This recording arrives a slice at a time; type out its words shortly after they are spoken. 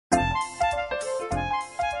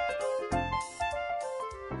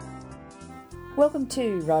Welcome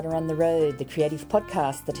to Writer on the Road, the creative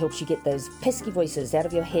podcast that helps you get those pesky voices out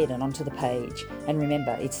of your head and onto the page. And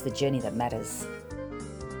remember, it's the journey that matters.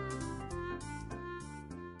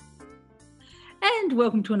 And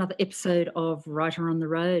welcome to another episode of Writer on the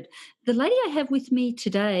Road. The lady I have with me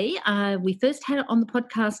today, we first had it on the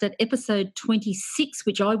podcast at episode 26,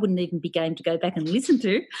 which I wouldn't even be game to go back and listen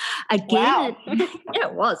to. Again, wow. Yeah,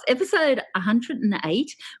 it was episode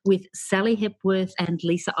 108 with Sally Hepworth and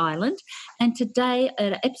Lisa Ireland. And today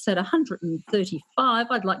at episode 135,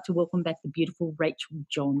 I'd like to welcome back the beautiful Rachel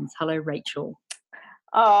Johns. Hello, Rachel.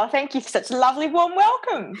 Oh, thank you for such a lovely warm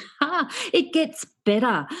welcome. It gets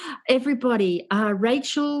better. Everybody,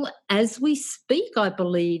 Rachel, as we speak, I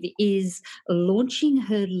believe, is launching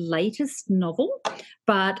her latest novel.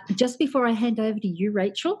 But just before I hand over to you,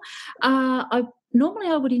 Rachel, Normally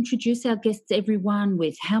I would introduce our guests, everyone,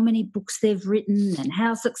 with how many books they've written and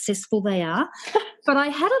how successful they are. But I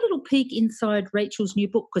had a little peek inside Rachel's new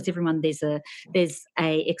book because everyone, there's a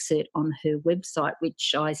excerpt on her website,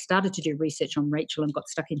 which I started to do research on Rachel and got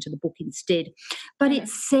stuck into the book instead. But it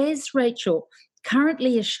says, Rachel,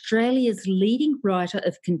 currently Australia's leading writer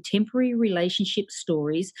of contemporary relationship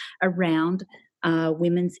stories around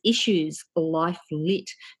women's issues, Life Lit.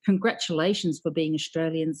 Congratulations for being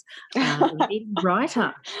Australian's leading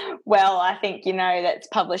writer. Well, I think, that's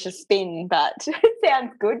publisher spin, but it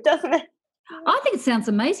sounds good, doesn't it? I think it sounds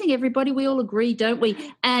amazing, everybody. We all agree, don't we?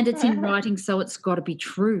 And it's in writing, so it's got to be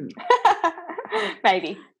true.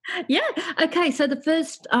 Maybe. Yeah. Okay. So the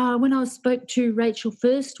first, when I spoke to Rachel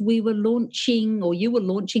first, you were launching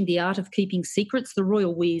The Art of Keeping Secrets, the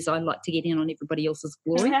royal we, I like to get in on everybody else's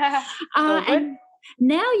glory. And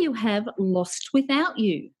now you have Lost Without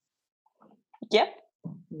You. Yep.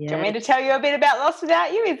 Yeah. Do you want me to tell you a bit about Lost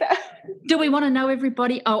Without You? Do we want to know,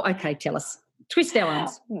 everybody? Oh, okay. Tell us. Twist our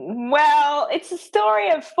arms. Well, it's a story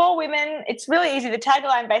of four women. It's really easy. The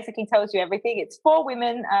tagline basically tells you everything. It's four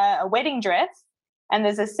women, a wedding dress, and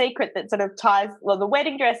there's a secret that sort of the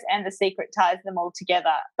wedding dress and the secret ties them all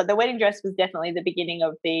together. But the wedding dress was definitely the beginning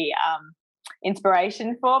of the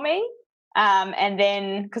inspiration for me. And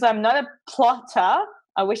then, because I'm not a plotter,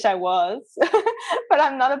 I wish I was, but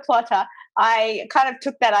I'm not a plotter, I kind of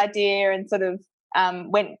took that idea and sort of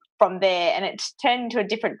went from there, and it turned into a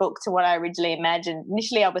different book to what I originally imagined.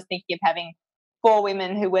 Initially, I was thinking of having four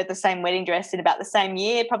women who wear the same wedding dress in about the same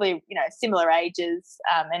year, probably, similar ages,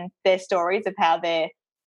 and their stories of how their,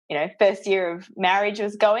 first year of marriage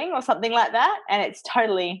was going or something like that. And it's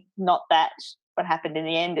totally not that what happened in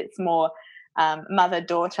the end. It's more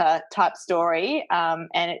mother-daughter type story, and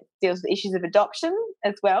it deals with issues of adoption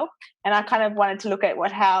as well. And I kind of wanted to look at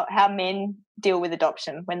how men deal with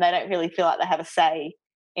adoption when they don't really feel like they have a say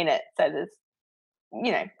in it. So there's,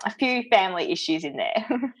 a few family issues in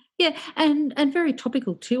there. Yeah, and very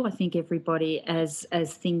topical too, I think, everybody, as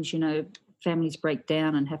things, families break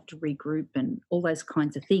down and have to regroup and all those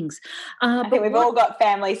kinds of things. I think we've all got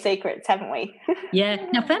family secrets, haven't we? Yeah.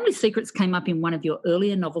 Now, family secrets came up in one of your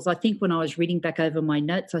earlier novels. I think when I was reading back over my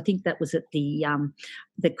notes, I think that was at the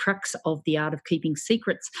crux of The Art of Keeping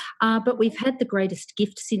Secrets. But we've had The Greatest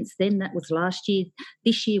Gift since then. That was last year.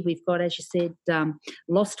 This year we've got, as you said,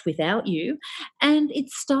 Lost Without You. And it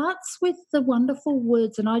starts with the wonderful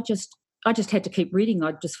words, and I just had to keep reading.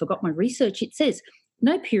 I just forgot my research. It says,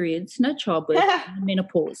 no periods, no childbirth, no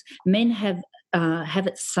menopause. Men have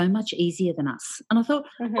it so much easier than us. And I thought,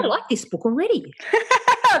 I like this book already.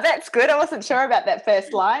 That's good. I wasn't sure about that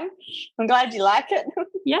first line. I'm glad you like it.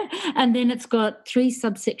 Yeah. And then it's got 3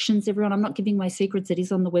 subsections, everyone. I'm not giving away secrets. It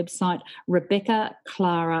is on the website. Rebecca,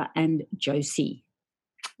 Clara and Josie.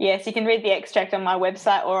 Yes, you can read the extract on my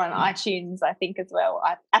website or on iTunes, I think, as well.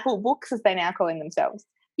 Apple Books, as they're now calling themselves.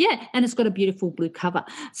 Yeah, and it's got a beautiful blue cover.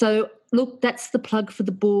 So, look, that's the plug for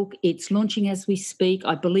the book. It's launching as we speak.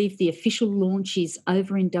 I believe the official launch is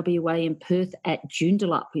over in WA in Perth at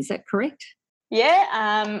Joondalup. Is that correct? Yeah,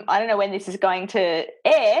 I don't know when this is going to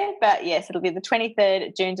air, but yes, it'll be the 23rd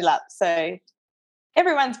at Joondalup. So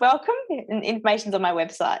everyone's welcome. Information's on my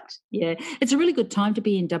website. Yeah, it's a really good time to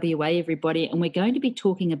be in WA, everybody, and we're going to be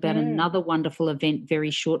talking about another wonderful event very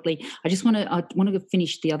shortly. I want to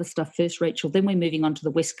finish the other stuff first, Rachel. Then we're moving on to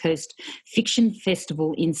the West Coast Fiction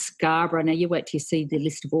Festival in Scarborough. Now, you wait till you see the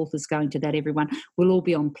list of authors going to that, everyone. We'll all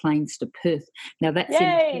be on planes to Perth. Now, that's in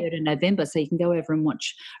the 3rd of November, so you can go over and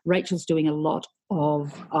watch. Rachel's doing a lot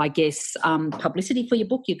of, I guess, publicity for your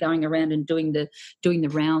book. You're going around and doing the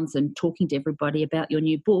rounds and talking to everybody about your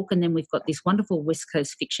new book. And then we've got this wonderful West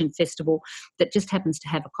Coast Fiction Festival that just happens to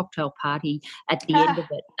have a cocktail party at the end of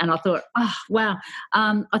it. And I thought, wow.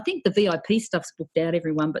 I think the VIP stuff's booked out,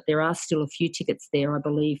 everyone, but there are still a few tickets there, I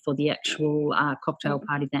believe, for the actual cocktail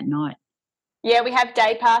party that night. Yeah, we have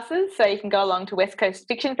day passes, so you can go along to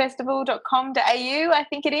westcoastfictionfestival.com.au, I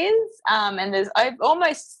think it is, and there's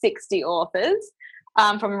almost 60 authors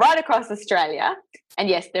from right across Australia. And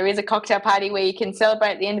yes, there is a cocktail party where you can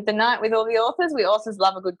celebrate at the end of the night with all the authors. We authors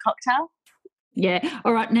love a good cocktail. Yeah.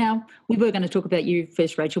 All right. Now, we were going to talk about you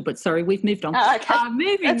first, Rachel, but sorry, we've moved on. Oh, okay.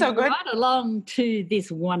 Moving That's all good. right along to this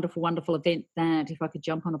wonderful, wonderful event that if I could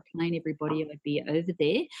jump on a plane, everybody, I'd be over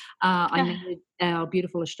there. I know our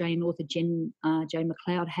beautiful Australian author, Jane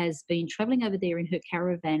McLeod, has been travelling over there in her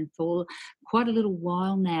caravan for quite a little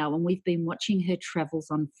while now, and we've been watching her travels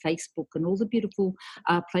on Facebook and all the beautiful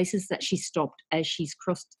places that she stopped as she's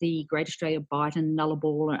crossed the Great Australia Bight and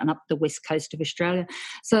Nullarbor and up the west coast of Australia.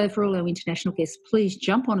 So for all our international guests, please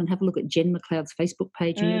jump on and have a look at Jen McLeod's Facebook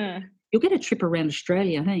page and you'll get a trip around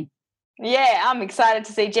Australia, hey? Yeah, I'm excited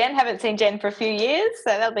to see Jen. Haven't seen Jen for a few years,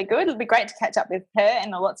 so that'll be good. It'll be great to catch up with her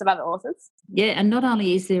and lots of other authors. Yeah, and not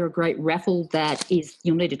only is there a great raffle that is,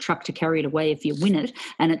 you'll need a truck to carry it away if you win it,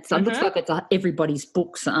 and it looks like it's everybody's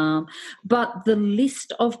books, but the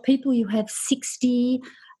list of people, you have 60,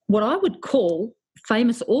 what I would call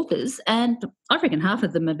famous authors, and I reckon half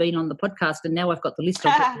of them have been on the podcast, and now I've got the list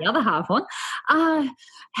of the other half on. How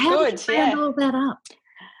did you round all that up?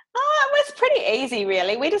 It was pretty easy,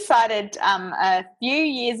 really. We decided a few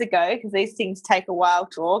years ago, because these things take a while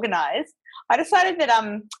to organise, I decided that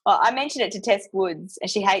I mentioned it to Tess Woods,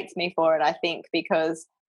 and she hates me for it, I think, because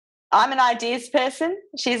I'm an ideas person.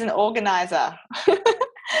 She's an organiser.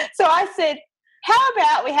 So I said, how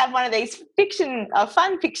about we have one of these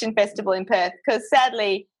fun fiction festival in Perth? Because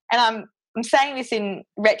sadly, and I'm saying this in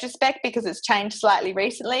retrospect because it's changed slightly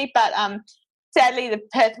recently, but sadly, the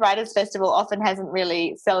Perth Writers Festival often hasn't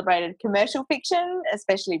really celebrated commercial fiction,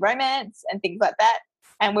 especially romance and things like that.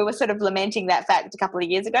 And we were sort of lamenting that fact a couple of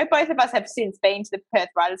years ago. Both of us have since been to the Perth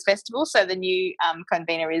Writers Festival, so the new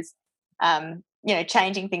convener is,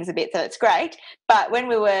 changing things a bit, so it's great. But when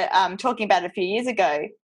we were talking about it a few years ago,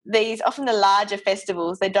 often the larger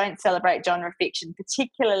festivals, they don't celebrate genre fiction,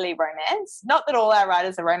 particularly romance. Not that all our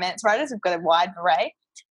writers are romance writers. We've got a wide array.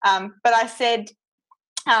 But I said,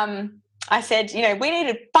 we need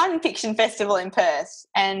a fun fiction festival in Perth.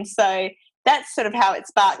 And so that's sort of how it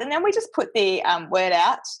sparked. And then we just put the word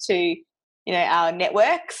out to, our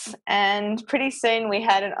networks. And pretty soon we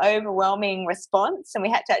had an overwhelming response, and we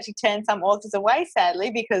had to actually turn some authors away, sadly,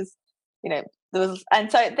 because,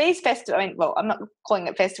 and so these I'm not calling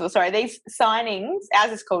it festival, sorry, these signings,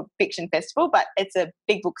 ours is called Fiction Festival, but it's a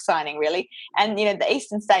big book signing, really. And, the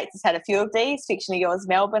Eastern States has had a few of these. Fiction of Yours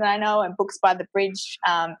Melbourne, I know, and Books by the Bridge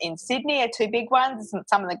in Sydney are two big ones,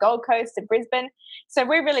 some on the Gold Coast and Brisbane. So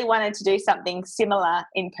we really wanted to do something similar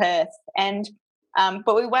in Perth. And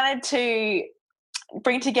but we wanted to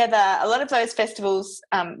bring together a lot of those festivals.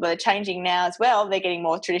 They're changing now as well. They're getting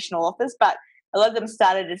more traditional authors, but a lot of them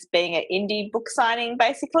started as being an indie book signing,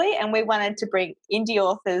 basically, and we wanted to bring indie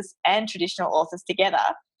authors and traditional authors together,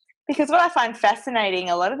 because what I find fascinating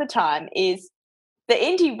a lot of the time is the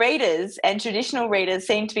indie readers and traditional readers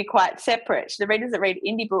seem to be quite separate. The readers that read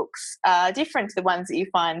indie books are different to the ones that you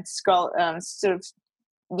find sort of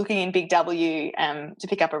looking in Big W to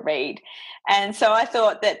pick up a read. And so I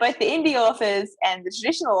thought that both the indie authors and the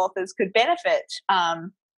traditional authors could benefit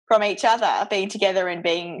from each other being together and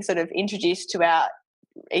being sort of introduced to our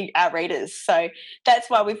readers. So that's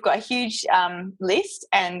why we've got a huge list,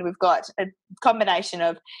 and we've got a combination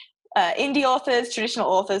of indie authors, traditional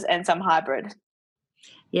authors, and some hybrid.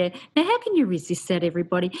 Yeah. Now, how can you resist that,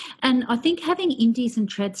 everybody? And I think having indies and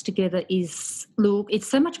trads together it's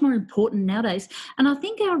so much more important nowadays. And I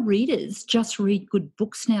think our readers just read good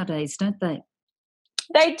books nowadays, don't they?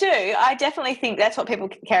 They do. I definitely think that's what people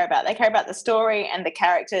care about. They care about the story and the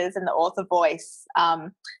characters and the author voice.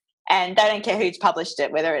 And they don't care who's published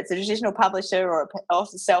it, whether it's a traditional publisher or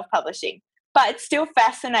author self-publishing. But it still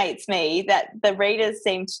fascinates me that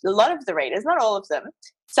a lot of the readers, not all of them,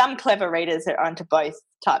 some clever readers are onto both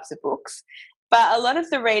types of books, but a lot of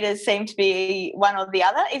the readers seem to be one or the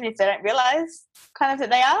other, even if they don't realise kind of that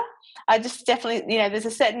they are. I just definitely, there's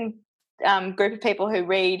a certain group of people who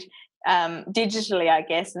read digitally, I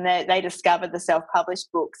guess, and they discover the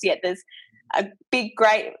self-published books, yet there's a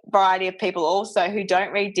great variety of people also who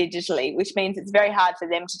don't read digitally, which means it's very hard for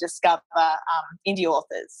them to discover indie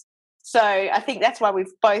authors. So I think that's why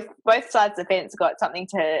we've both sides of the fence got something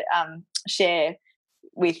to share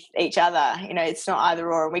with each other. It's not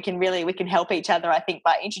either or. We can help each other, I think,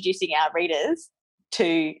 by introducing our readers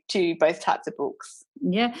to both types of books.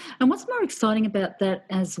 Yeah, and what's more exciting about that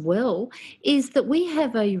as well is that we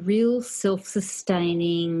have a real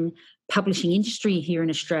self-sustaining publishing industry here in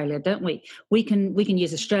Australia, don't we? We can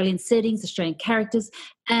use Australian settings, Australian characters,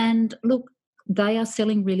 and look, they are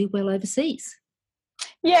selling really well overseas.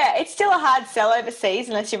 Yeah, it's still a hard sell overseas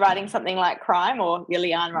unless you're writing something like crime or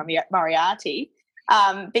Liane Moriarty,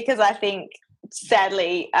 because I think,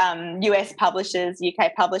 sadly, US publishers,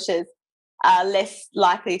 UK publishers are less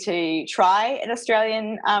likely to try an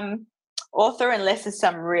Australian author unless there's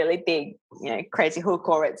some really big, crazy hook,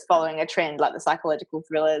 or it's following a trend like the psychological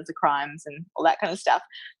thrillers, the crimes and all that kind of stuff.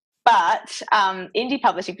 But indie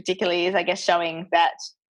publishing particularly is, I guess, showing that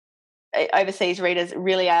overseas readers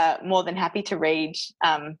really are more than happy to read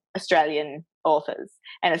Australian authors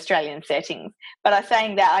and Australian settings. But I'm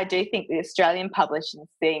saying that, I do think the Australian publishing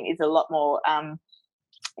scene is a lot more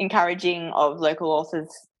encouraging of local authors,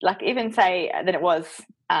 like even say than it was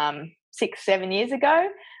 6-7 years ago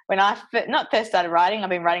when I not first started writing. I've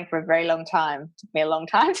been writing for a very long time. It took me a long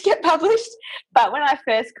time to get published. But when I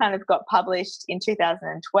first kind of got published in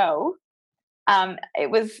 2012,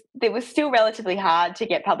 it was still relatively hard to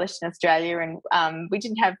get published in Australia, and we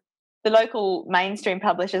didn't have the local mainstream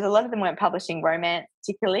publishers. A lot of them weren't publishing romance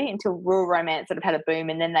particularly until rural romance sort of had a boom,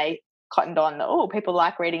 and then they cottoned on, people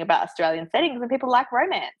like reading about Australian settings and people like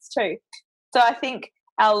romance too. So I think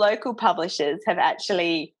our local publishers have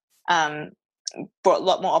actually brought a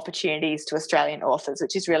lot more opportunities to Australian authors,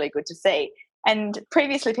 which is really good to see. And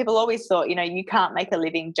previously people always thought, you can't make a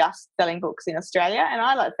living just selling books in Australia. And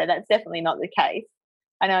I like to say that's definitely not the case.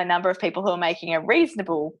 I know a number of people who are making a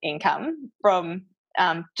reasonable income from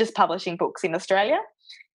just publishing books in Australia.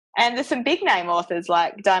 And there's some big name authors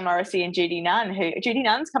like Di Morrissey and Judy Nunn, Judy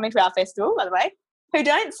Nunn's coming to our festival, by the way, who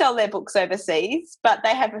don't sell their books overseas, but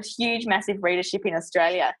they have a huge, massive readership in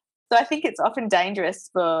Australia. So I think it's often dangerous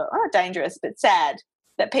not dangerous, but sad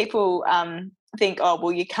that people think,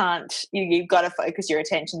 you can't, you've got to focus your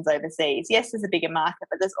attentions overseas. Yes, there's a bigger market,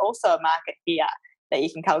 but there's also a market here that you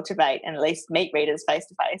can cultivate and at least meet readers face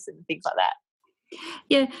to face and things like that.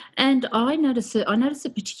 Yeah, and I notice it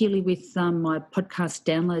particularly with my podcast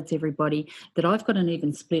downloads, everybody, that I've got an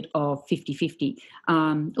even split of 50-50,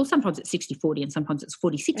 or sometimes it's 60-40 and sometimes it's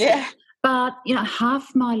 40-60. Yeah. But,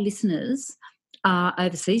 half my listeners are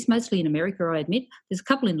overseas, mostly in America, I admit. There's a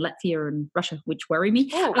couple in Latvia and Russia, which worry me.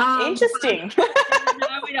 Oh, interesting. No,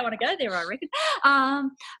 we don't want to go there, I reckon.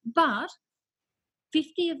 But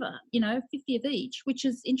 50 of each, which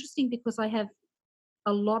is interesting because I have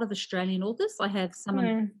a lot of Australian authors. I have some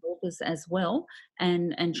authors as well,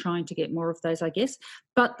 and trying to get more of those, I guess.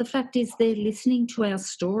 But the fact is they're listening to our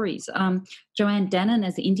stories. Joanne Dannon,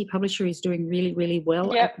 as an indie publisher, is doing really, really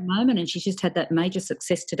well at the moment, and she's just had that major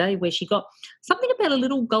success today where she got something about a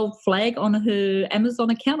little gold flag on her Amazon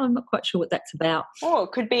account. I'm not quite sure what that's about. Oh,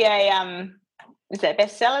 it could be a is that a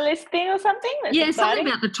bestseller list thing or something? That's exciting. Something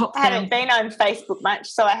about the top 1,000. I haven't been on Facebook much,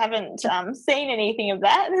 so I haven't seen anything of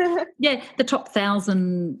that. Yeah, the top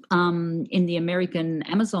 1,000 in the American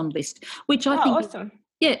Amazon list, which I think awesome.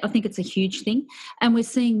 Yeah, I think it's a huge thing. And we're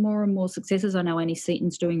seeing more and more successes. I know Annie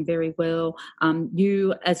Seaton's doing very well.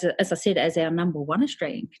 You, as I said, as our number one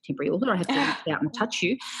Australian contemporary author, I have to reach out and touch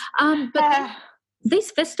you.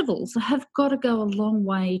 These festivals have got to go a long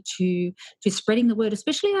way to spreading the word,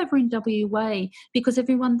 especially over in WA, because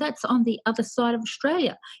everyone that's on the other side of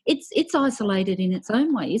Australia. It's isolated in its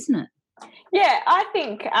own way, isn't it? Yeah, I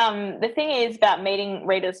think the thing is about meeting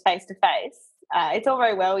readers face to face. It's all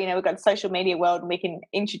very well, we've got a social media world, and we can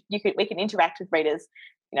interact with readers,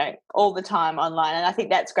 all the time online, and I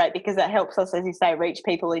think that's great because that helps us, as you say, reach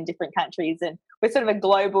people in different countries, and we're sort of a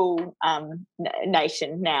global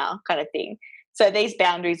nation now, kind of thing. So these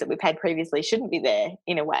boundaries that we've had previously shouldn't be there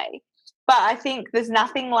in a way. But I think there's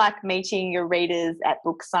nothing like meeting your readers at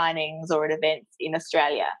book signings or at events in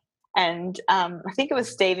Australia. And I think it was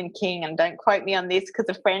Stephen King, and don't quote me on this because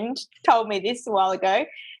a friend told me this a while ago,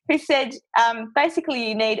 who said basically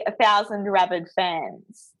you need 1,000 rabid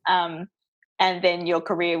fans and then your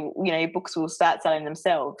career, your books will start selling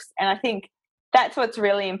themselves. And I think that's what's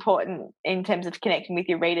really important in terms of connecting with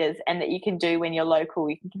your readers, and that you can do when you're local.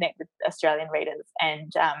 You can connect with Australian readers, and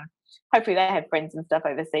hopefully they have friends and stuff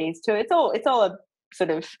overseas too. It's all a sort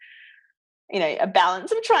of, a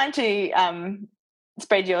balance of trying to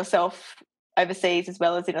spread yourself overseas as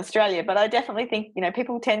well as in Australia. But I definitely think,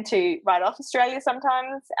 people tend to write off Australia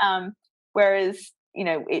sometimes, whereas,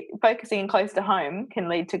 focusing close to home can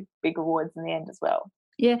lead to big rewards in the end as well.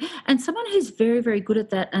 Yeah, and someone who's very, very good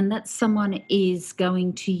at that, and that someone is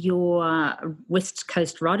going to your West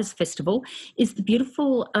Coast Writers Festival, is the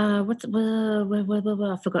beautiful, I've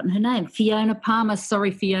forgotten her name, Fiona Palmer.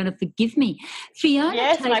 Sorry, Fiona, forgive me. Fiona.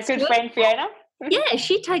 Yes, my good friend Fiona. Yeah,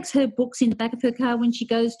 she takes her books in the back of her car when she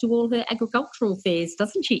goes to all her agricultural fairs,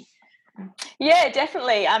 doesn't she? Yeah,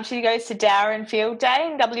 definitely. She goes to Darren Field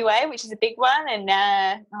Day in WA, which is a big one, and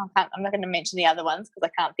I'm not going to mention the other ones because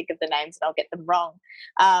I can't think of the names and I'll get them wrong.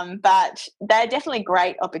 But they're definitely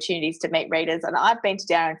great opportunities to meet readers, and I've been to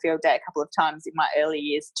Darren Field Day a couple of times in my early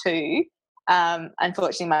years too.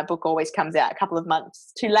 Unfortunately, my book always comes out a couple of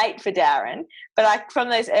months too late for Darren. But from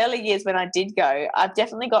those early years when I did go, I've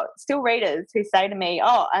definitely got still readers who say to me,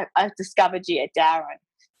 "Oh, I've discovered you at Darren."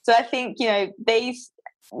 So I think these.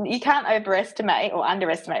 You can't overestimate or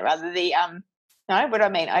underestimate rather the no, what do I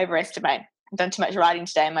mean? Overestimate. I've done too much writing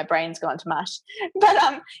today and my brain's gone to mush.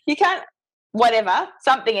 But you can't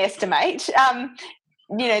something estimate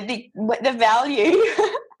the value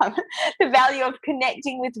the value of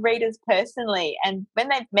connecting with readers personally, and when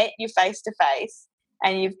they've met you face to face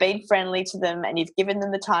and you've been friendly to them and you've given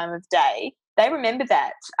them the time of day, they remember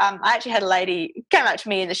that. I actually had a lady came up to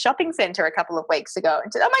me in the shopping centre a couple of weeks ago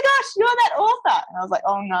and said, "Oh my gosh, you're that author." And I was like,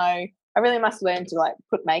 "Oh no, I really must learn to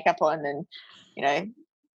put makeup on and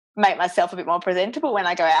make myself a bit more presentable when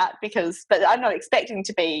I go out but I'm not expecting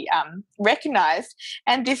to be recognised."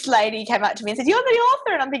 And this lady came up to me and said, "You're the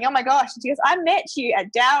author." And I'm thinking, "Oh my gosh." And she goes, "I met you at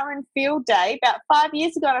Darren Field Day about 5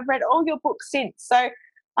 years ago and I've read all your books since." So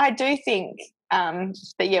I do think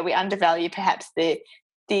that we undervalue perhaps that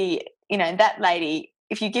lady.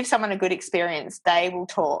 If you give someone a good experience, they will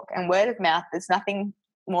talk, and word of mouth, there's nothing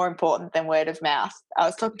more important than word of mouth. I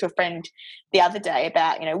was talking to a friend the other day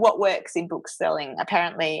about what works in book selling.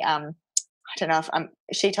 Apparently I don't know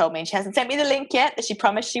if she told me, and she hasn't sent me the link yet, that she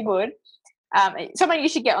promised she would. Someone you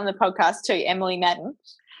should get on the podcast too, Emily Madden.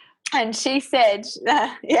 And she said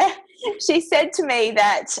she said to me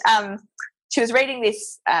that she was reading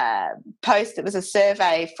this post that was a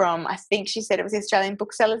survey from, I think she said it was the Australian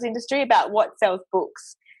booksellers industry, about what sells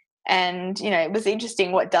books. And, it was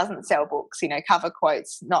interesting what doesn't sell books, cover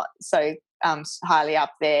quotes not so highly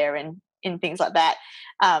up there and things like that.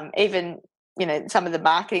 Even, some of the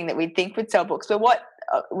marketing that we'd think would sell books. But what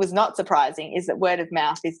was not surprising is that word of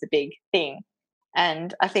mouth is the big thing.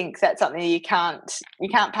 And I think that's something that you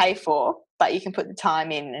can't pay for, but you can put the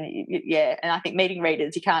time in. And and I think meeting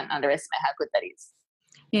readers, you can't underestimate how good that is.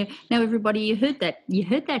 Yeah. Now, everybody, you heard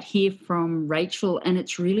that here from Rachel, and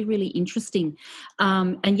it's really, really interesting.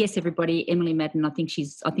 And yes, everybody, Emily Madden, I think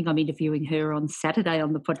I'm interviewing her on Saturday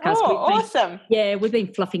on the podcast. Oh, awesome. We've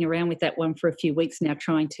been fluffing around with that one for a few weeks now,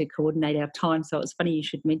 trying to coordinate our time. So it's funny you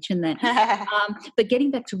should mention that. But getting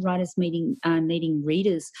back to writers needing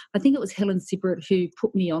readers, I think it was Helen Sibert who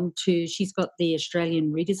put me on to, she's got the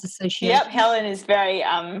Australian Readers Association. Yep, Helen is very,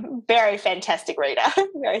 very fantastic reader,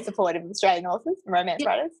 very supportive of Australian authors and romance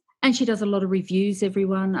writers. And she does a lot of reviews,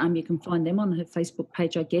 everyone. You can find them on her Facebook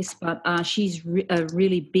page, I guess. But she's a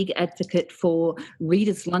really big advocate for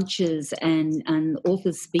readers' lunches and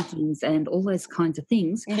authors' speakings and all those kinds of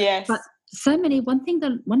things. Yes. But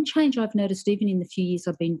one change I've noticed even in the few years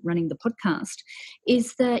I've been running the podcast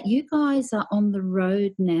is that you guys are on the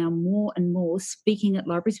road now more and more speaking at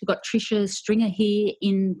libraries. We've got Tricia Stringer here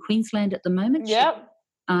in Queensland at the moment. Yep.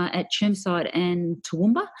 At Chermside and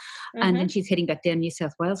Toowoomba, and then she's heading back down New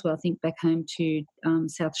South Wales, I think back home to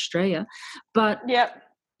South Australia. But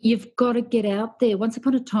you've got to get out there. Once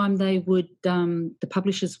upon a time, they would the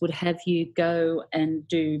publishers would have you go and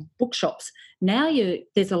do bookshops. Now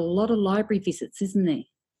there's a lot of library visits, isn't there?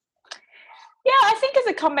 Yeah, I think it's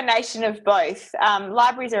a combination of both.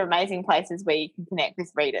 Libraries are amazing places where you can connect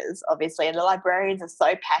with readers, obviously, and the librarians are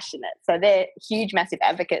so passionate. So they're huge, massive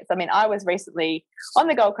advocates. I mean, I was recently on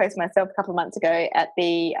the Gold Coast myself a couple of months ago at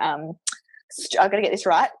the, I've got to get this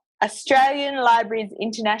right, Australian Libraries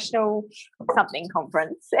International something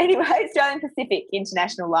conference. Anyway, Australian Pacific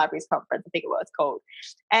International Libraries Conference, I think it was called.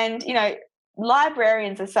 And,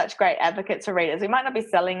 librarians are such great advocates for readers. We might not be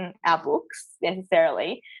selling our books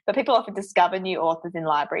necessarily, but people often discover new authors in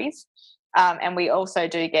libraries. And we also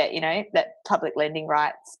do get, that public lending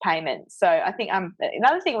rights payment. So I think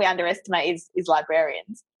another thing we underestimate is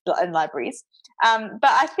librarians and libraries. But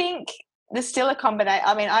I think there's still a combination.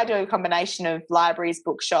 I mean, I do a combination of libraries,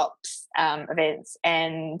 bookshops, events,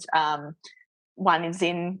 and one is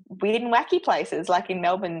in weird and wacky places, like in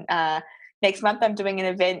Melbourne. Next month, I'm doing an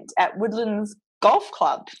event at Woodlands Golf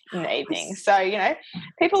Club in the evening. So,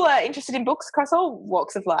 people are interested in books across all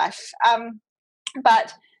walks of life.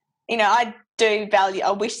 But, I do value, I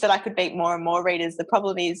wish that I could meet more and more readers. The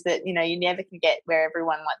problem is that, you never can get where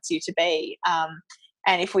everyone wants you to be.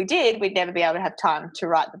 And if we did, we'd never be able to have time to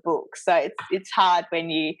write the book. So it's hard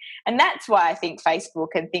and that's why I think Facebook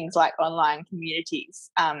and things like online communities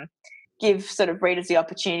give sort of readers the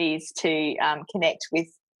opportunities to connect with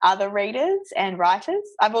other readers and writers.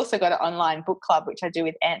 I've also got an online book club, which I do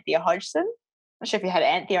with Anthea Hodgson, not sure if you had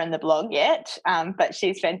Anthea on the blog yet, but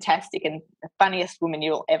she's fantastic and the funniest woman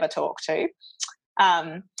you'll ever talk to.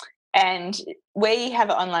 And we have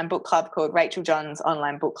an online book club called Rachel Johns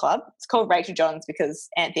Online Book Club. It's called Rachel Johns because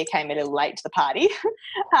Anthea came a little late to the party.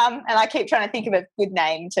 And I keep trying to think of a good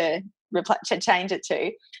name to change it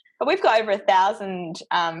to. But we've got over 1,000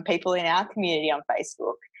 people in our community on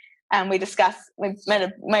Facebook. And we've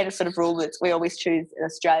made a sort of rule that we always choose an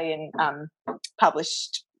Australian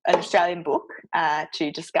book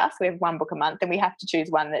to discuss. We have one book a month, and we have to choose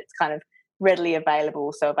one that's kind of readily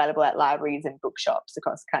available, so available at libraries and bookshops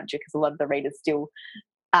across the country, because a lot of the readers still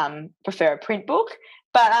prefer a print book.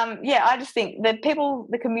 But I just think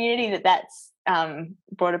the community that's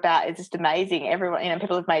brought about is just amazing. Everyone,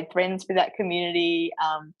 people have made friends with that community,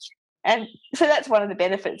 and so that's one of the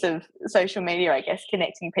benefits of social media, I guess,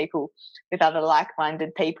 connecting people with other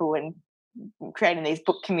like-minded people and creating these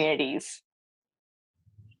book communities.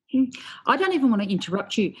 I don't even want to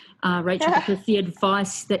interrupt you, Rachel, because the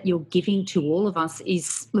advice that you're giving to all of us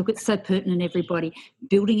is, look, it's so pertinent, everybody.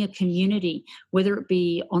 Building a community, whether it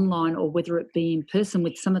be online or whether it be in person,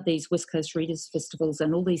 with some of these West Coast Readers Festivals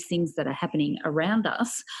and all these things that are happening around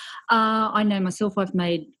us. I know myself, I've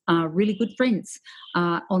made really good friends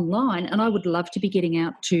online, and I would love to be getting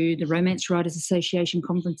out to the Romance Writers Association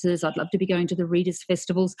conferences. I'd love to be going to the Readers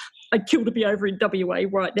Festivals. I'd kill to be over in WA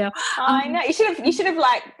right now. I know. You should have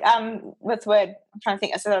what's the word? I'm trying to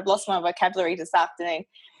think. I said I've lost my vocabulary this afternoon.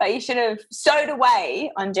 But you should have sewed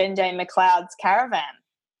away on Jen J. McLeod's caravan.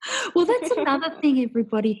 Well, that's another thing,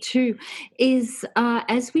 everybody, too, is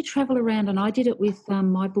as we travel around, and I did it with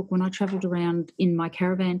my book when I travelled around in my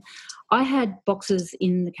caravan, I had boxes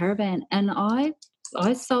in the caravan, and I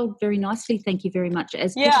sold very nicely, thank you very much.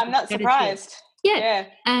 I'm not surprised. Yeah,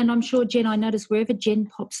 and I'm sure, Jen, I notice wherever Jen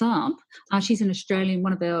pops up, she's an Australian,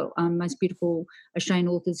 one of our most beautiful Australian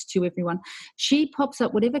authors to everyone. She pops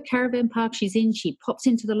up, whatever caravan park she's in, she pops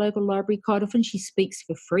into the local library. Quite often she speaks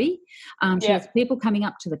for free. She has people coming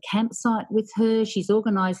up to the campsite with her. She's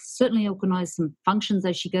certainly organised some functions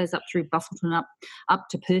as she goes up through Bustleton up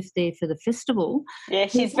to Perth there for the festival. Yeah,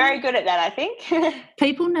 she's very good at that, I think.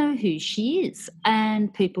 People know who she is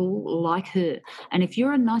and people like her. And if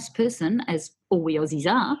you're a nice person, as all we Aussies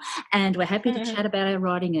are, and we're happy to chat about our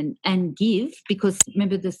writing and give, because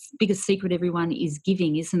remember, the biggest secret, everyone, is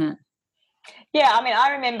giving, isn't it? Yeah, I mean,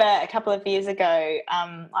 I remember a couple of years ago,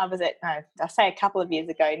 I say a couple of years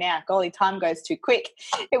ago now, golly, time goes too quick.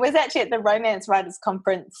 It was actually at the Romance Writers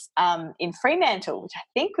Conference in Fremantle, which I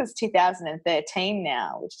think was 2013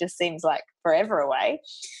 now, which just seems like forever away.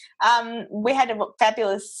 We had a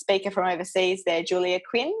fabulous speaker from overseas there, Julia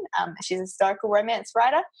Quinn. She's a historical romance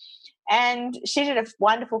writer. And she did a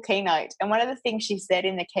wonderful keynote. And one of the things she said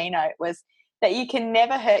in the keynote was that you can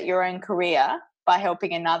never hurt your own career by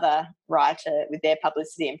helping another writer with their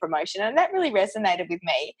publicity and promotion. And that really resonated with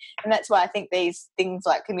me. And that's why I think these things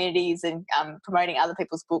like communities and promoting other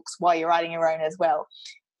people's books while you're writing your own as well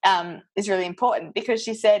is really important. Because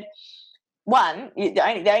she said, one, the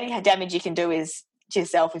only damage you can do is to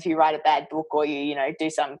yourself if you write a bad book or you do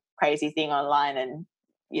some crazy thing online and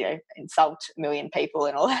insult a million people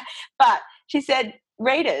and all that. But she said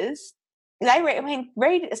readers,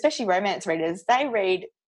 especially romance readers, they read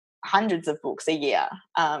hundreds of books a year.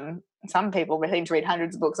 Some people seem to read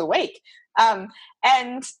hundreds of books a week. And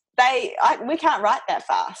we can't write that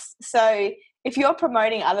fast. So if you're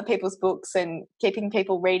promoting other people's books and keeping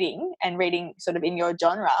people reading and reading sort of in your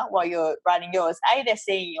genre while you're writing yours, they're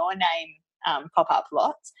seeing your name pop up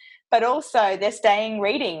lots. But also they're staying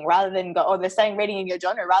reading they're staying reading in your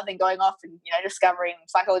genre rather than going off and discovering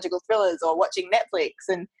psychological thrillers or watching Netflix,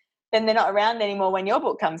 and then they're not around anymore when your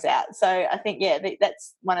book comes out. So I think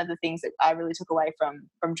that's one of the things that I really took away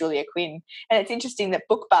from Julia Quinn. And it's interesting that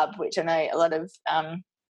BookBub, which I know a lot of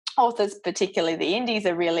authors, particularly the indies,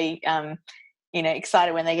 are really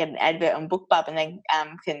excited when they get an advert on BookBub and they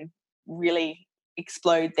can really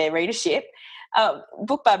explode their readership.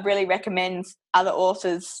 BookBub really recommends other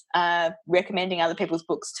authors recommending other people's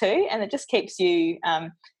books too, and it just keeps you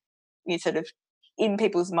sort of in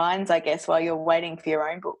people's minds, I guess, while you're waiting for your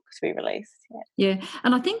own book to be released. Yeah,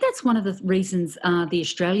 and I think that's one of the reasons the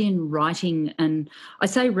Australian writing, and I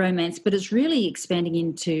say romance, but it's really expanding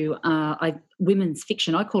into women's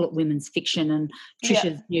fiction. I call it women's fiction, and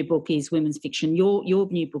Trisha's new book is women's fiction. Your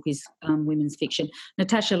new book is women's fiction.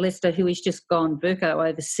 Natasha Lester, who has just gone Burko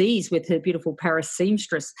overseas with her beautiful Paris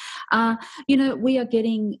seamstress. We are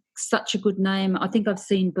getting such a good name. I think I've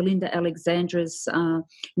seen Belinda Alexandra's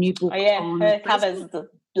new book. Oh, yeah, her cover's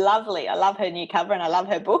lovely. I love her new cover and I love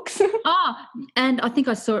her books. And I think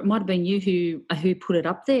I saw, it might have been you who put it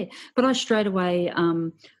up there, but I straight away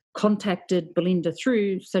contacted Belinda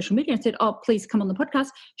through social media and said, "Oh, please come on the podcast."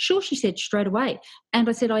 Sure, she said straight away. And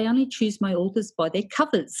I said, "I only choose my authors by their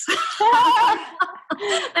covers."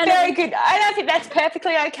 Very good. I think that's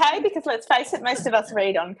perfectly okay, because let's face it, most of us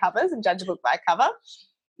read on covers and judge a book by cover.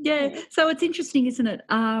 Yeah, so it's interesting, isn't it?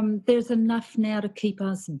 There's enough now to keep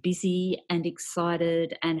us busy and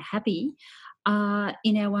excited and happy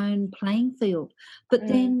in our own playing field. But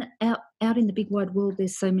then out in the big wide world,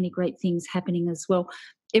 there's so many great things happening as well.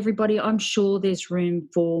 Everybody, I'm sure there's room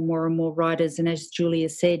for more and more writers. And as Julia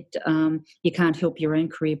said, you can't help your own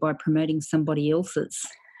career by promoting somebody else's.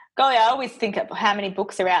 Golly, I always think of how many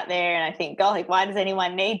books are out there, and I think, golly, why does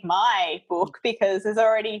anyone need my book? Because there's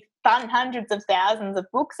already hundreds of thousands of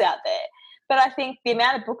books out there. But I think the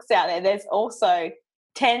amount of books out there, there's also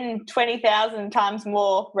 10, 20,000 times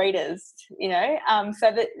more readers,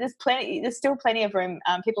 so there's still plenty of room.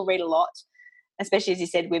 People read a lot, especially, as you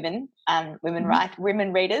said, women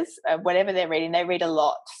readers, whatever they're reading, they read a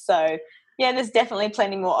lot. So yeah, there's definitely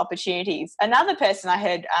plenty more opportunities. Another person I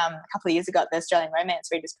heard a couple of years ago at the Australian Romance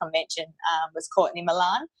Readers Convention was Courtney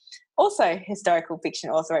Milan, also historical fiction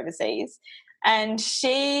author overseas. And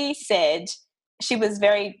she said she was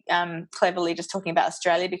very cleverly just talking about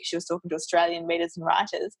Australia, because she was talking to Australian readers and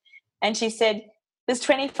writers. And she said, there's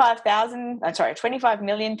 25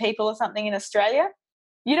 million people or something in Australia.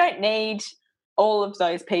 You don't need all of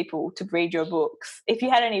those people to read your books. If you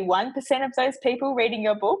had only 1% of those people reading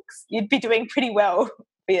your books, you'd be doing pretty well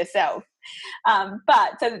for yourself. I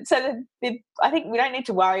think we don't need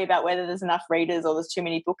to worry about whether there's enough readers or there's too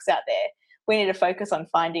many books out there. We need to focus on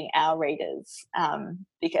finding our readers. And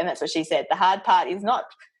that's what she said. The hard part is not,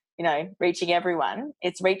 reaching everyone.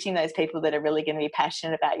 It's reaching those people that are really going to be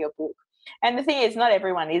passionate about your book. And the thing is, not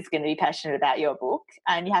everyone is going to be passionate about your book,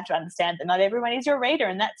 and you have to understand that not everyone is your reader,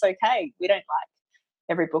 and that's okay. We don't like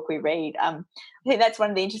every book we read. I think that's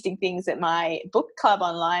one of the interesting things that my book club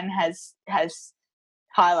online has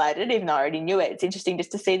highlighted, even though I already knew it. It's interesting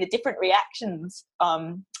just to see the different reactions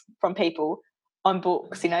from people on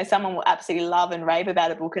books. Someone will absolutely love and rave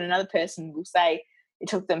about a book, and another person will say it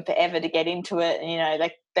took them forever to get into it,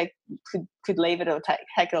 and they could leave it or take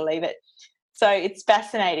it or leave it. So it's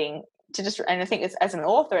fascinating to and I think as an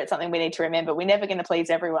author, it's something we need to remember. We're never going to please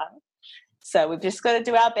everyone, so we've just got to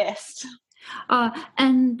do our best.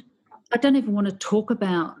 And I don't even want to talk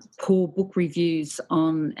about poor book reviews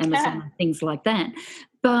on Amazon and things like that,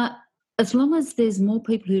 but as long as there's more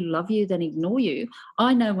people who love you than ignore you.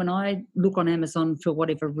 I know when I look on Amazon for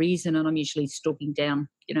whatever reason, and I'm usually stalking down,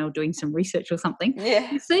 doing some research or something,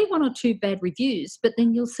 you see 1 or 2 bad reviews, but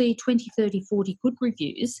then you'll see 20, 30, 40 good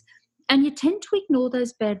reviews. And you tend to ignore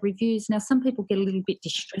those bad reviews. Now, some people get a little bit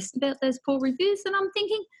distressed about those poor reviews, and I'm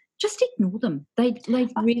thinking, just ignore them. They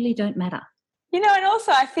really don't matter. And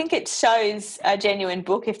also I think it shows a genuine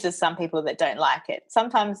book if there's some people that don't like it.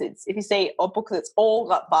 Sometimes it's, if you see a book that's all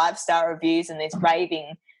got 5-star reviews and there's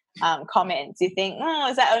raving comments, you think,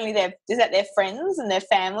 is that their friends and their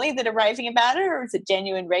family that are raving about it, or is it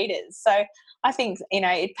genuine readers? So I think,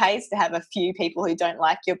 it pays to have a few people who don't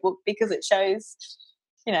like your book, because it shows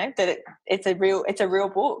that it's a real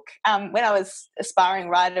book. When I was aspiring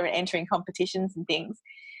writer and entering competitions and things,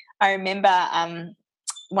 I remember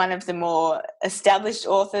one of the more established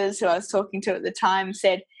authors who I was talking to at the time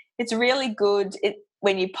said, it's really good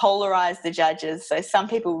when you polarize the judges. So some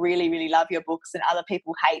people really, really love your books and other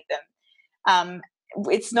people hate them.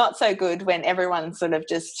 It's not so good when everyone's sort of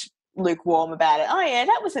just lukewarm about it. Oh, yeah,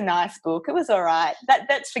 that was a nice book. It was all right.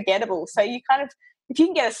 That's forgettable. So you kind of, if you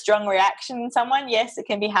can get a strong reaction in someone, yes, it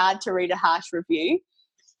can be hard to read a harsh review,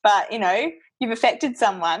 but, you've affected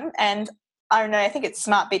someone. And I don't know, I think it's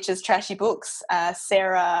Smart Bitches Trashy Books,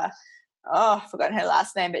 Sarah, I've forgotten her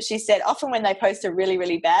last name, but she said often when they post a really,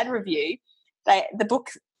 really bad review, the book,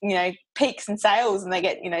 peaks in sales, and they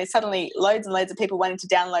get, suddenly loads and loads of people wanting to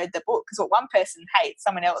download the book, because what one person hates,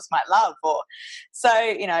 someone else might love.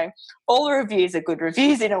 All the reviews are good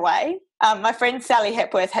reviews in a way. My friend Sally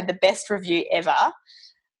Hepworth had the best review ever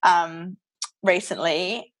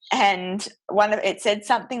recently, and it said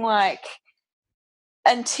something like,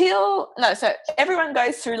 so everyone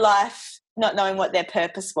goes through life not knowing what their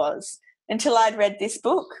purpose was. Until I'd read this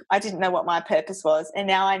book, I didn't know what my purpose was, and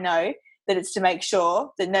now I know that it's to make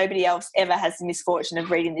sure that nobody else ever has the misfortune of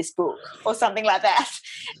reading this book, or something like that.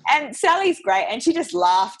 And Sally's great, and she just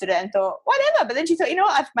laughed at it and thought, whatever. But then she thought,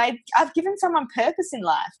 I've given someone purpose in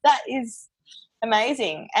life. That is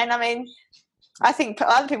amazing. And I think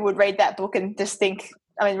other people would read that book and just think,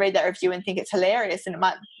 read that review and think it's hilarious, and it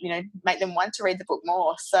might, make them want to read the book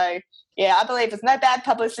more. So Yeah, I believe there's no bad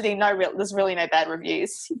publicity, there's really no bad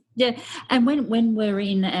reviews. Yeah, and when we're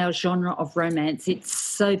in our genre of romance, it's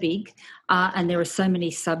so big, and there are so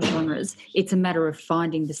many subgenres. It's a matter of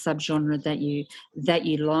finding the subgenre that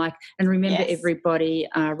you like. And remember, Yes. everybody,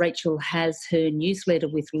 Rachel has her newsletter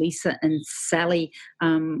with Lisa and Sally. I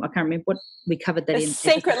can't remember what we covered that The in.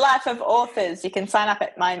 Secret Life of Authors. You can sign up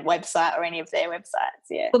at my website or any of their websites.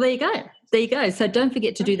 Yeah. Well, there you go. There you go. So don't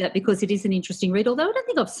forget to do that because it is an interesting read. Although I don't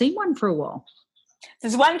think I've seen one for a while.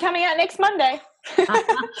 There's one coming out next Monday.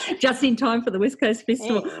 Just in time for the West Coast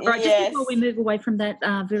Festival. All right, Yes. just before we move away from that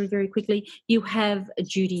very, very quickly, you have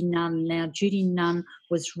Judy Nunn. Now, Judy Nunn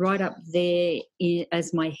was right up there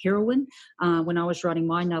as my heroine when I was writing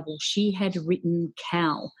my novel. She had written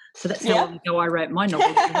Cal. So that's how long ago I wrote my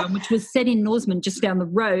novel, which was set in Norseman, just down the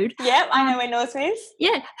road. Yeah, I know where Norseman is.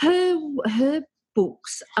 Yeah, her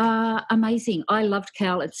books are amazing. I loved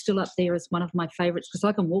Cal. It's still up there as one of my favourites because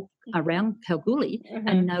I can walk around Kalgoorlie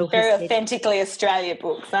and know very her authentically Australia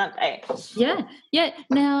books, aren't they? Yeah.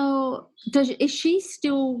 Now, is she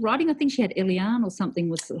still writing? I think she had Eliane or something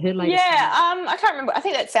was her latest. Yeah, I can't remember. I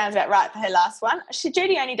think that sounds about right for her last one.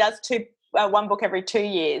 Judy only does one book every 2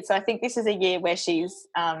 years, so I think this is a year where she's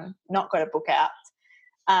not got a book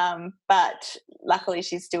out. But luckily,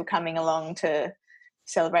 she's still coming along to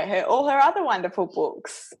celebrate all her other wonderful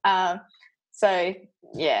books. So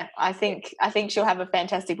yeah, I think she'll have a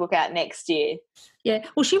fantastic book out next year. Yeah,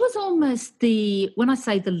 well, she was almost when I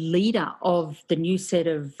say the leader of the new set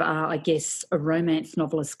of, I guess, a romance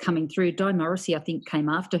novelists coming through. Di Morrissey, I think, came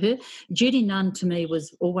after her. Judy Nunn, to me,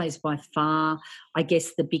 was always by far, I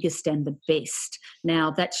guess, the biggest and the best.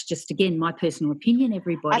 Now, that's just, again, my personal opinion,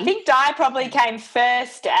 everybody. I think Di probably came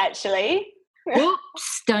first, actually.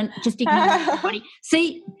 Whoops, don't just ignore everybody.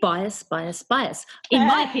 See, bias. In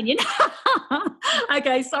my opinion.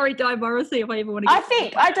 Okay, sorry, Di Morrissey, if I ever want to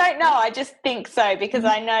I don't know. I just think so because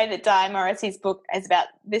I know that Di Morrissey's book is about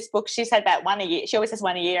this book. She's had about one a year. She always has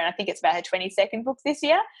one a year, and I think it's about her 22nd book this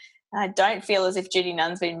year. And I don't feel as if Judy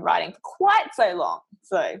Nunn's been writing for quite so long.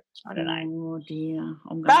 So I don't know. Oh dear.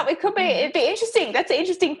 But it'd be interesting. That's an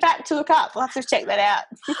interesting fact to look up. We'll have to check that out.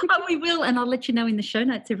 Oh, we will, and I'll let you know in the show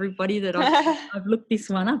notes, everybody, that I've looked this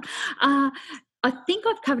one up. I think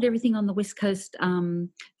I've covered everything on the West Coast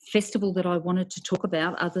Festival that I wanted to talk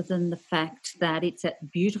about, other than the fact that it's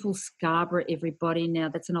at beautiful Scarborough, everybody. Now,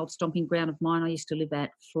 that's an old stomping ground of mine. I used to live at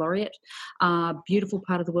Floriat. Beautiful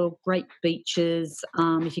part of the world, great beaches.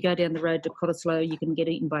 If you go down the road to Cottesloe, you can get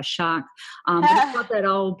eaten by a shark. But it's got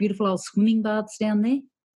that beautiful old swimming baths down there.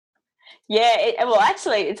 Yeah,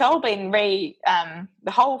 actually, it's all been the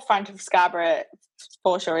whole front of Scarborough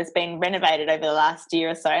foreshore has been renovated over the last year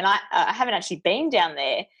or so, and I haven't actually been down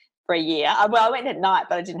there for a year. I went at night,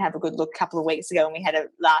 but I didn't have a good look a couple of weeks ago when we had a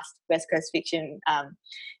last West Coast Fiction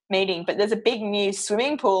meeting. But there's a big new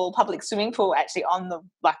public swimming pool, actually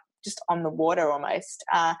just on the water almost,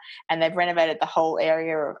 and they've renovated the whole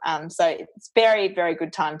area. So it's very, very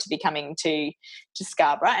good time to be coming to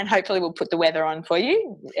Scarborough, and hopefully we'll put the weather on for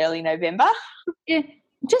you early November. Yeah,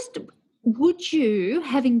 just would you,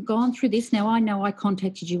 having gone through this, now I know I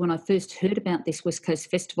contacted you when I first heard about this West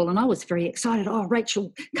Coast Festival and I was very excited. Oh,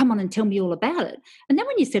 Rachel, come on and tell me all about it. And then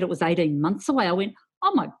when you said it was 18 months away, I went,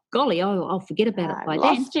 oh my golly, I'll forget about it by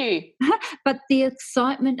then. Lost you. But the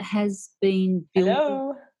excitement has been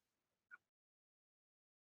building.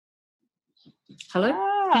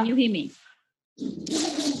 Hello? Can you hear me?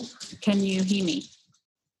 Can you hear me?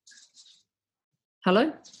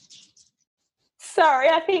 Hello? Sorry,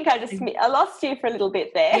 I think I lost you for a little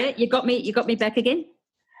bit there. Yeah, you got me back again?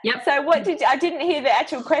 Yep. So I didn't hear the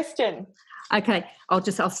actual question. Okay, I'll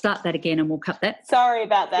start that again and we'll cut that. Sorry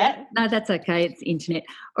about that. Yeah, no, that's okay. It's internet.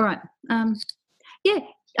 All right.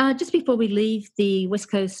 Just before we leave the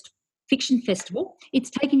West Coast Fiction Festival, it's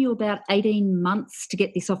taken you about 18 months to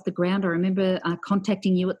get this off the ground. I remember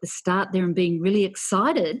contacting you at the start there and being really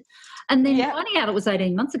excited, and then finding out it was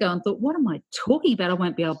 18 months ago and thought, what am I talking about? I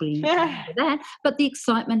won't be able to do that. But the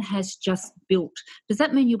excitement has just built. Does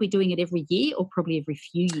that mean you'll be doing it every year or probably every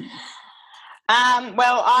few years?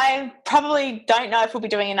 Well, I probably don't know if we'll be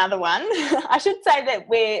doing another one. I should say that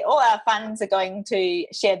all our funds are going to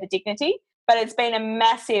Share the Dignity, but it's been a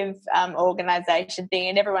massive organisation thing,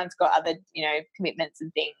 and everyone's got other, commitments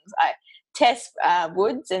and things. Tess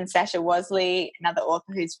Woods and Sasha Wasley, another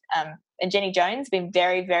author and Jenny Jones, been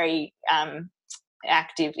very, very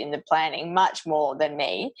active in the planning, much more than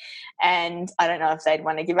me. And I don't know if they'd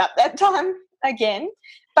want to give up that time again.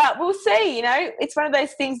 But we'll see, it's one of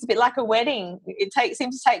those things a bit like a wedding. It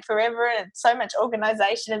seems to take forever and so much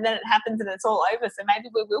organisation, and then it happens and it's all over. So maybe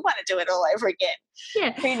we will want to do it all over again.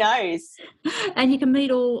 Yeah. Who knows? And you can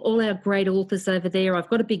meet all our great authors over there. I've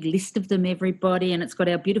got a big list of them, everybody, and it's got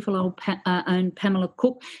our beautiful own Pamela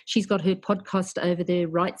Cook. She's got her podcast over there,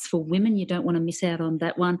 Rights for Women. You don't want to miss out on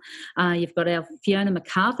that one. You've got our Fiona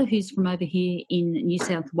MacArthur, who's from over here in New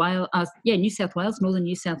South Wales, northern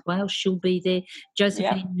New South Wales. She'll be there.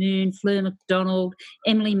 Josephine Moon, Fleur McDonald,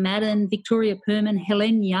 Emily Madden, Victoria Perman,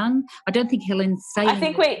 Helen Young. I don't think Helen's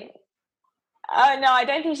saying. Oh, no, I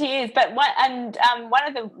don't think she is. But one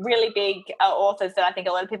of the really big authors that I think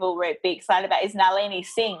a lot of people will be excited about is Nalini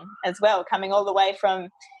Singh as well, coming all the way from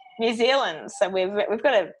New Zealand. So we've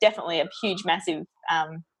got definitely a huge, massive,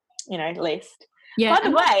 list. Yeah. By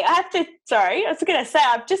the way, I was going to say,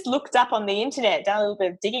 I've just looked up on the internet, done a little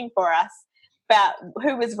bit of digging for us about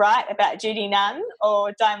who was right about Judy Nunn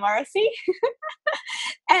or Di Morrissey.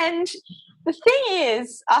 And the thing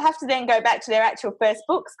is, I'll have to then go back to their actual first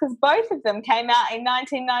books because both of them came out in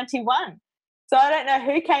 1991. So I don't know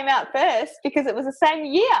who came out first because it was the same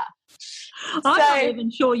year. I'm not even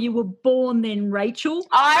sure you were born then, Rachel.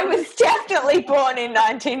 I was definitely born in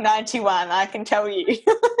 1991, I can tell you.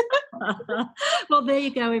 Well, there you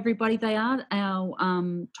go, everybody. They are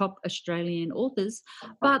our top Australian authors,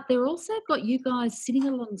 but they're also got you guys sitting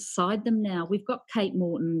alongside them now. We've got Kate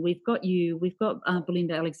Morton, we've got you, we've got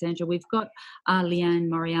Belinda Alexandra, we've got Leanne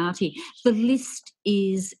Moriarty. The list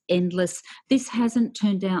is endless. This hasn't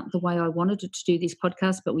turned out the way I wanted it to do this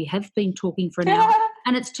podcast, but we have been talking for an hour,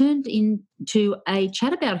 and it's turned into a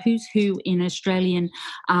chat about who's who in Australian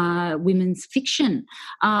women's fiction.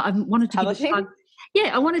 I wanted to give a plug.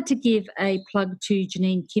 Yeah, I wanted to give a plug to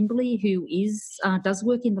Janine Kimberley, who does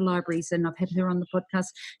work in the libraries, and I've had her on the podcast.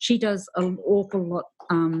 She does an awful lot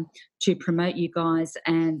to promote you guys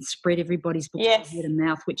and spread everybody's books word of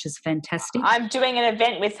mouth, which is fantastic. I'm doing an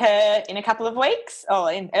event with her in a couple of weeks, or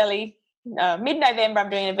in mid-November. I'm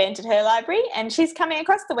doing an event at her library, and she's coming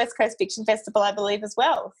across the West Coast Fiction Festival, I believe, as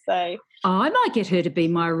well. So I might get her to be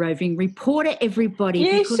my roving reporter, everybody.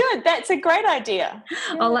 You should. That's a great idea.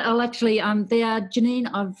 I'll actually, Janine,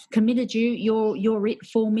 I've committed you. You're it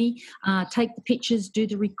for me. Take the pictures, do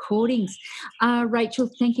the recordings.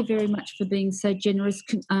 Rachel, thank you very much for being so generous.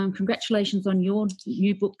 Congratulations on your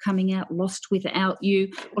new book coming out, Lost Without You.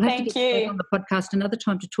 We'll have to get you on the podcast another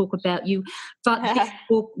time to talk about you. But this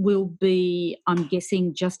book will be, I'm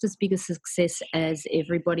guessing, just as big a success as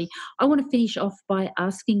everybody. I want to finish off by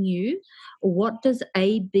asking you, what does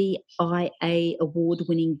ABIA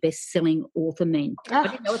award-winning best-selling author mean? I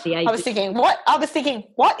didn't know what the I was thinking,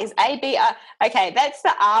 what is ABIA? Okay, that's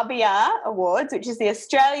the ABIA Awards, which is the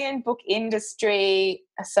Australian Book Industry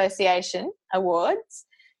Association Awards.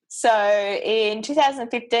 So in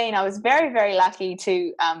 2015, I was very, very lucky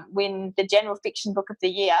to win the General Fiction Book of the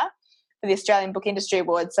Year for the Australian Book Industry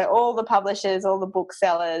Awards. So all the publishers, all the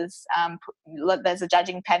booksellers, there's a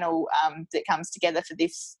judging panel that comes together for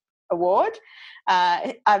this award.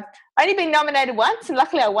 I've only been nominated once, and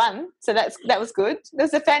luckily I won, so that was good.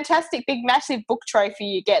 There's a fantastic big massive book trophy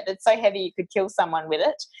you get that's so heavy you could kill someone with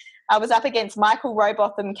it. I was up against Michael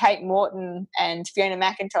Robotham, Kate Morton and Fiona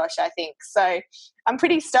McIntosh, I think. So I'm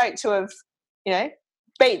pretty stoked to have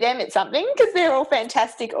beat them at something because they're all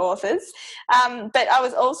fantastic authors. But I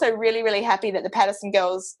was also really, really happy that the Patterson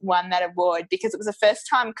Girls won that award because it was the first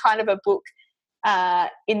time kind of a book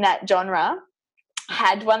in that genre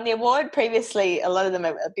had won the award. Previously, a lot of them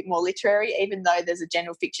are a bit more literary, even though there's a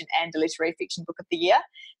general fiction and a literary fiction book of the year.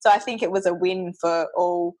 So I think it was a win for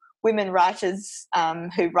all women writers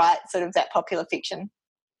who write sort of that popular fiction.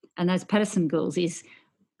 And those Patterson Girls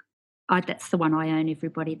that's the one I own,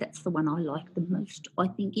 everybody. That's the one I like the most. I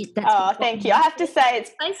think thank you. I have to say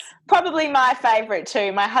it's probably my favourite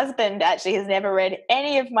too. My husband actually has never read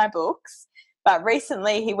any of my books, but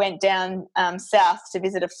recently he went down south to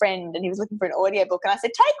visit a friend and he was looking for an audiobook, and I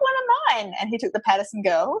said, take one of mine. And he took the Patterson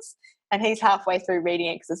Girls, and he's halfway through reading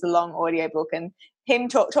it because it's a long audiobook, and him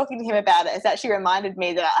talking to him about it has actually reminded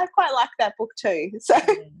me that I quite like that book too. So,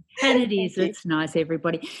 and it is. It's nice,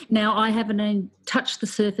 everybody. Now, I haven't even touched the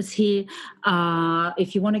surface here.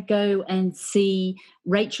 If you want to go and see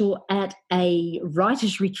Rachel at a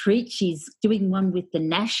writer's retreat, she's doing one with the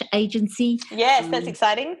Nash Agency. Yes, that's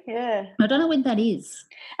exciting. Yeah. I don't know when that is.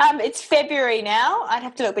 It's February now. I'd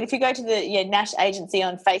have to look. But if you go to the Nash Agency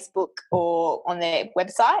on Facebook or on their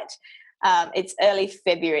website, it's early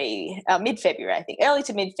February, mid-February, I think, early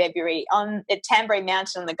to mid-February at Tamborine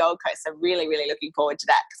Mountain on the Gold Coast. So really, really looking forward to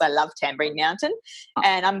that because I love Tamborine Mountain.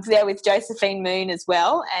 And I'm there with Josephine Moon as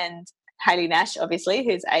well and Hayley Nash, obviously,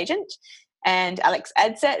 who's agent. and Alex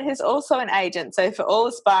Adset, who's also an agent. So for all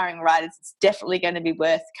aspiring writers, it's definitely going to be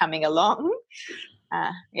worth coming along.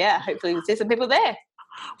 Hopefully we'll see some people there.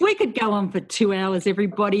 We could go on for 2 hours,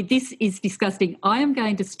 everybody. This is disgusting. I am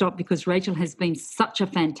going to stop because Rachel has been such a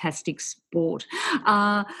fantastic sport.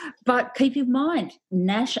 But keep in mind,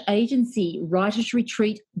 Nash Agency, Writers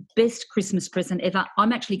Retreat, best Christmas present ever.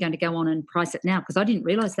 I'm actually going to go on and price it now because I didn't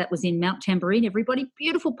realise that was in Mount Tamborine, everybody.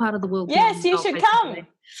 Beautiful part of the world. Yes, you should come.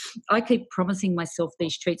 I keep promising myself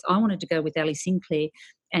these treats. I wanted to go with Ali Sinclair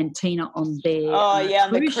and Tina on their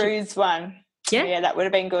on the cruise one. Yeah, that would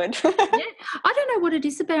have been good. Yeah, I don't know what it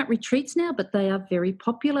is about retreats now, but they are very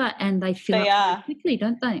popular and they fill up very quickly,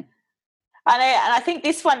 don't they? And I think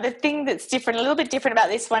this one, the thing that's a little bit different about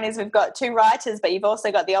this one is we've got 2 writers, but you've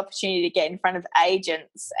also got the opportunity to get in front of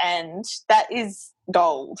agents, and that is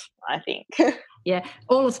gold, I think. Yeah,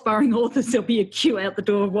 all aspiring authors, there'll be a queue out the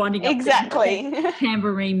door winding up exactly.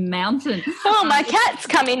 Tamborine Mountain. Oh, my cat's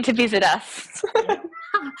come in to visit us.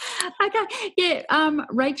 Okay, yeah,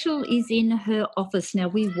 Rachel is in her office. Now,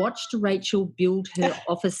 we watched Rachel build her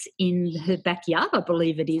office in her backyard, I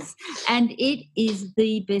believe it is, and it is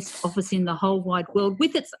the best office in the whole wide world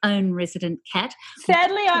with its own resident cat.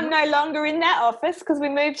 Sadly, I'm no longer in that office because we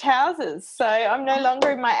moved houses, so I'm no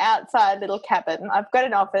longer in my outside little cabin. I've got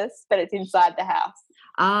an office, but it's inside the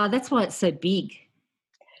house. That's why it's so big.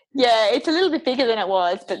 Yeah, it's a little bit bigger than it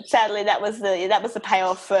was, but sadly that was the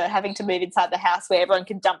payoff for having to move inside the house where everyone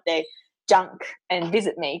can dump their junk and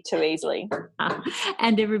visit me too easily.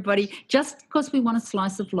 And everybody, just because we want a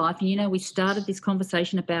slice of life, we started this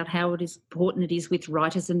conversation about how important it is with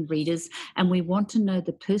writers and readers, and we want to know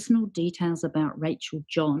the personal details about Rachel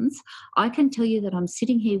Johns. I can tell you that I'm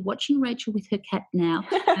sitting here watching Rachel with her cat now,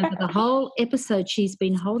 and for the whole episode she's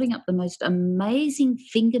been holding up the most amazing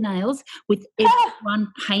fingernails with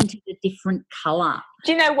everyone painted a different colour.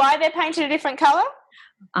 Do you know why they're painted a different colour?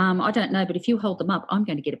 I don't know, but if you hold them up, I'm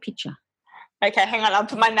going to get a picture. Okay, hang on. I'll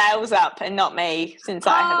put my nails up and not me since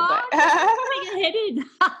I haven't got.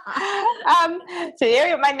 So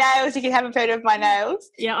there are my nails. You can have a photo of my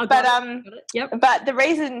nails. Yeah, I got it. Yep. But the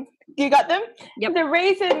reason you got them, the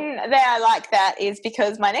reason that I like that is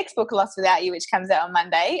because my next book, Lost Without You, which comes out on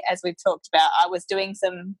Monday, as we've talked about, I was doing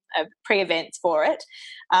some pre-events for it.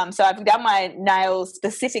 So I've done my nails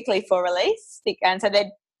specifically for release, and so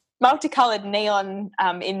they're multicoloured neon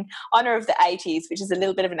in honour of the 80s, which is a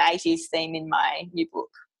little bit of an 80s theme in my new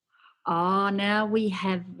book. Oh, now we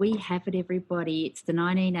have it, everybody. It's the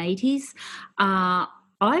 1980s.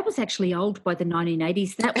 I was actually old by the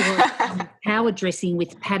 1980s. That was power dressing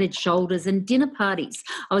with padded shoulders and dinner parties.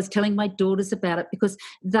 I was telling my daughters about it because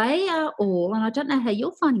they are all, and I don't know how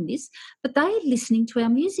you're finding this, but they're listening to our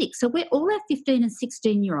music. So we're all our 15 and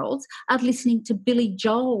 16-year-olds are listening to Billy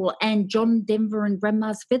Joel and John Denver and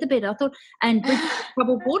Grandma's Featherbed. I thought, and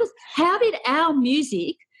Troubled Waters. How did our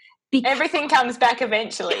music everything comes back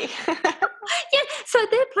eventually. Yeah, so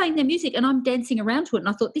they're playing their music and I'm dancing around to it, and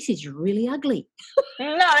I thought, this is really ugly.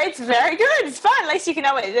 No, it's very good. It's fun. At least you can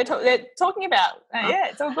know what they're talking about. Yeah,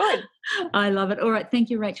 it's all good. I love it. All right, thank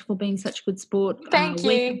you, Rachel, for being such good sport. Thank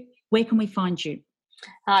you. Where can we find you?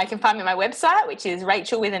 You can find me on my website, which is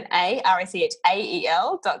Rachel with an A,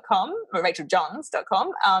 RACHAEL.com, or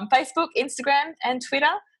RachelJohns.com. Facebook, Instagram, and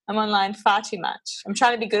Twitter. I'm online far too much. I'm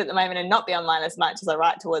trying to be good at the moment and not be online as much as I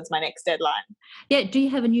write towards my next deadline. Yeah. Do you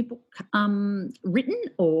have a new book written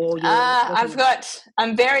or?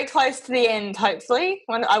 I'm very close to the end, hopefully.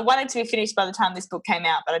 I wanted to be finished by the time this book came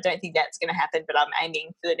out, but I don't think that's going to happen, but I'm aiming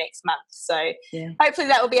for the next month. So hopefully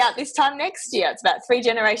that will be out this time next year. It's about 3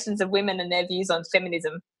 generations of women and their views on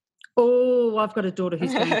feminism. Oh, I've got a daughter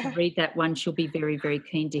who's going to read that one. She'll be very, very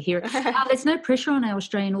keen to hear it. There's no pressure on our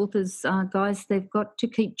Australian authors, guys. They've got to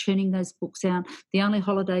keep churning those books out. The only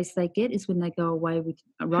holidays they get is when they go away with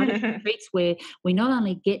writing retreats where we not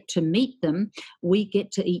only get to meet them, we get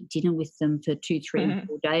to eat dinner with them for 2, 3, and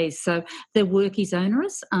 4 days. So their work is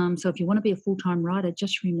onerous. So if you want to be a full-time writer,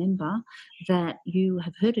 just remember that you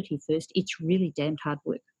have heard it here first. It's really damned hard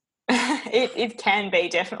work. It can be,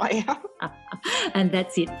 definitely. And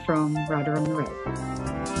that's it from Writer on the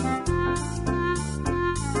Road.